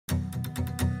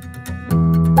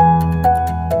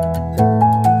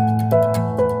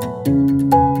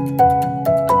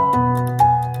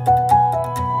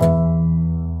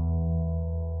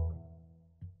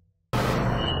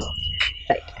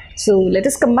So let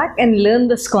us come back and learn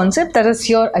this concept, that is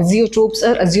your azeotropes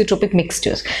or azeotropic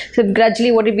mixtures. So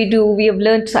gradually what did we do? We have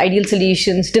learned ideal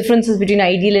solutions, differences between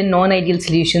ideal and non-ideal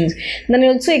solutions. Then I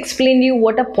also explained you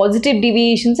what are positive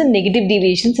deviations and negative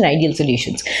deviations in ideal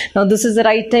solutions. Now this is the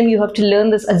right time you have to learn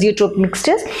this azeotropic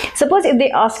mixtures. Suppose if they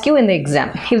ask you in the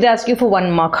exam, if they ask you for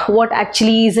 1 mark, what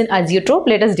actually is an azeotrope?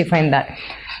 Let us define that.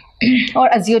 Or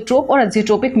azeotrope or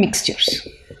azeotropic mixtures.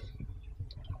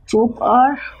 Trope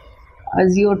are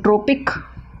azeotropic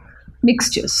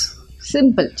mixtures.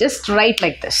 Simple, just write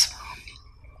like this.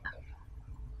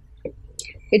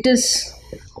 It is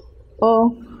a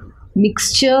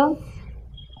mixture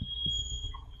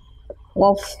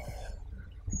of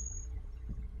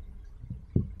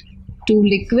two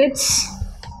liquids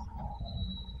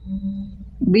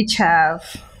which have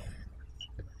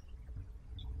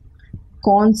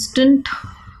constant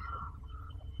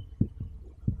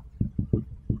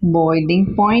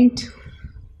boiling point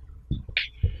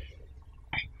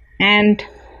and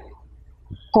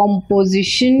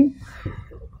composition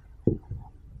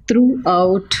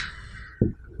throughout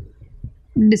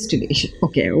distillation.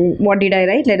 Okay, what did I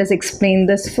write? Let us explain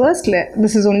this first.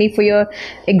 This is only for your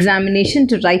examination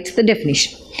to write the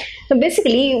definition. So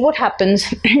basically what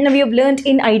happens, we have learned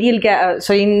in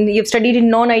you've studied in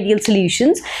non-ideal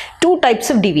solutions 2 types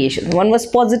of deviation. One was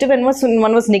positive and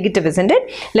one was negative, isn't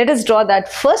it? Let us draw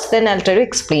that first, then I'll try to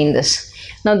explain this.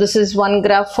 Now this is one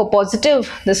graph for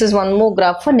positive, this is one more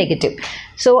graph for negative.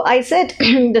 So I said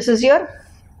this is your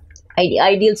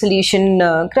ideal solution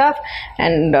graph,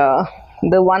 and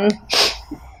the one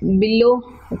below,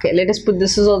 okay, let us put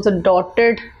this is also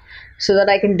dotted so that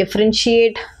I can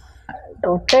differentiate.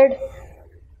 Dotted,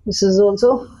 this is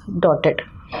also dotted.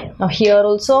 Now here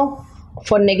also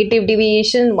for negative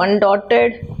deviation, one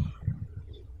dotted,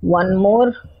 one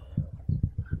more.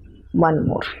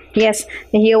 Yes,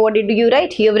 here what did you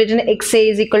write? You have written XA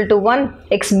is equal to 1,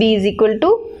 XB is equal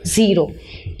to 0.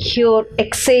 Here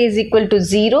XA is equal to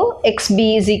 0,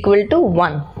 XB is equal to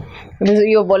 1.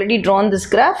 You have already drawn this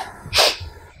graph.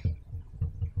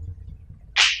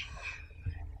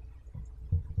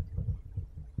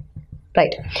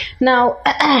 Right. Now,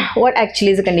 what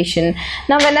actually is the condition?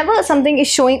 Now, whenever something is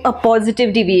showing a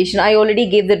positive deviation, I already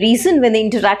gave the reason. When the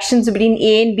interactions between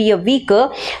A and B are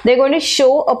weaker, they're going to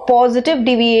show a positive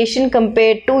deviation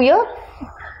compared to your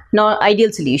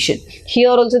non-ideal solution. Here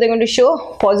also they're going to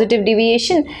show positive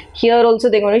deviation. Here also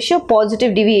they're going to show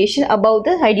positive deviation above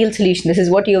the ideal solution. This is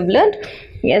what you have learned.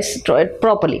 Yes, draw it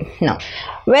properly. Now,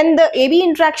 when the AB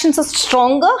interactions are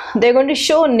stronger, they're going to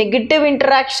show negative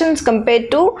interactions compared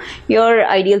to your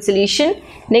ideal solution.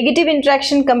 Negative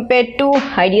interaction compared to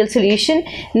ideal solution.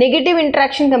 Negative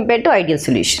interaction compared to ideal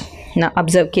solution. Now,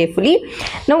 observe carefully.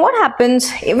 Now, what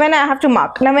happens when I have to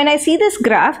mark? Now, when I see this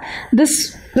graph,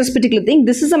 this particular thing,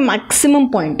 this is a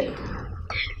maximum point.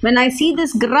 When I see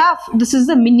this graph, this is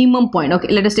the minimum point. Okay,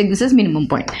 let us take this as minimum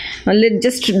point. Now, let's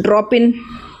just drop in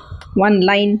one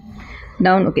line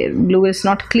down. Okay, blue is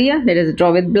not clear, let us draw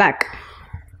with black.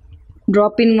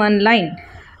 Drop in one line.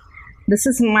 This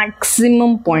is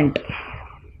maximum point.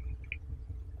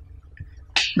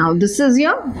 Now this is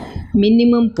your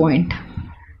minimum point.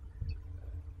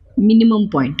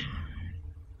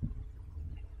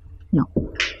 Now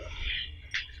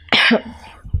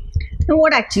now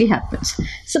what actually happens?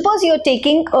 Suppose you are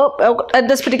taking at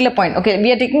this particular point, okay,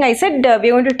 we are taking, I said we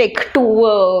are going to take 2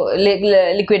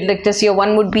 liquid like this here.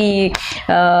 One would be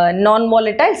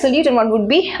non-volatile solute and one would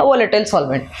be a volatile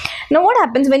solvent. Now what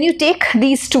happens when you take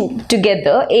these 2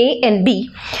 together, A and B,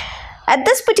 at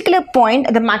this particular point,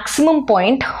 at the maximum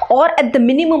point or at the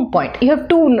minimum point, you have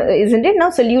 2, isn't it?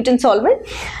 Now solute and solvent.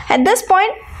 At this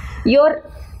point, your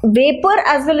vapor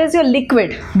as well as your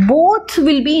liquid, both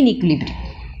will be in equilibrium.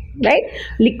 Right,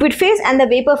 liquid phase and the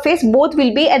vapor phase both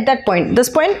will be at that point. This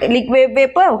point, liquid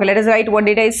vapor. Okay, let us write. What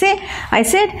did I say? I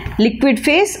said liquid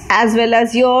phase as well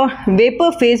as your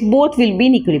vapor phase both will be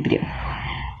in equilibrium.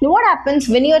 Now, what happens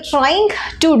when you are trying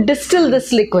to distill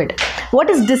this liquid?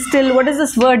 What is distill? What is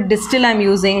this word distill I'm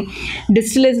using?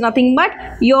 Distill is nothing but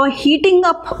you're heating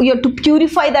up. You're to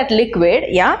purify that liquid.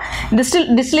 Yeah,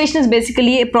 distillation is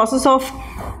basically a process of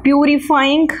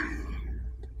purifying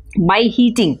by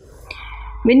heating.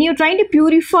 When you're trying to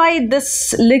purify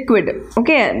this liquid,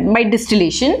 okay, by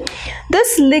distillation,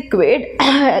 this liquid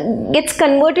gets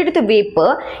converted to the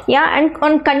vapor, yeah, and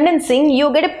on condensing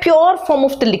you get a pure form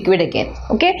of the liquid again.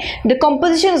 Okay, the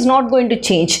composition is not going to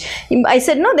change. I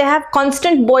said no, they have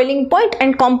constant boiling point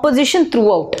and composition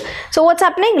throughout. So what's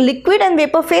happening? Liquid and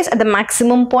vapor phase at the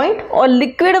maximum point or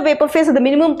liquid or vapor phase at the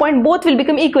minimum point, both will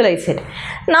become equal, I said.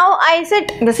 Now I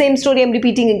said the same story I'm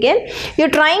repeating again.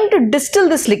 You're trying to distill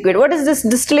this liquid. What is this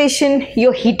distillation,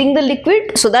 you're heating the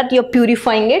liquid so that you're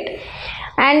purifying it.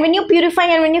 And when you're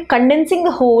purifying and when you're condensing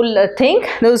the whole thing,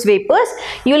 those vapors,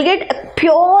 you will get a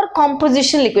pure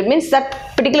composition liquid. Means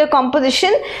that particular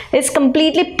composition is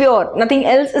completely pure. Nothing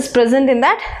else is present in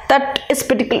that.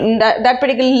 That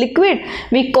particular liquid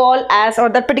we call as, or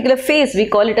that particular phase we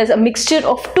call it as a mixture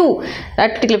of two.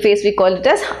 That particular phase we call it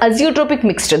as azeotropic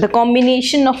mixture. The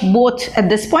combination of both at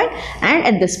this point and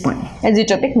at this point.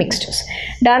 Azeotropic mixtures.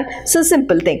 Done. So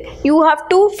simple thing. You have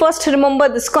to first remember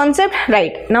this concept.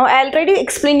 Right. Now I'll try to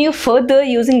explain you further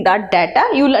using that data.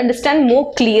 You will understand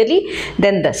more clearly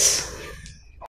than this.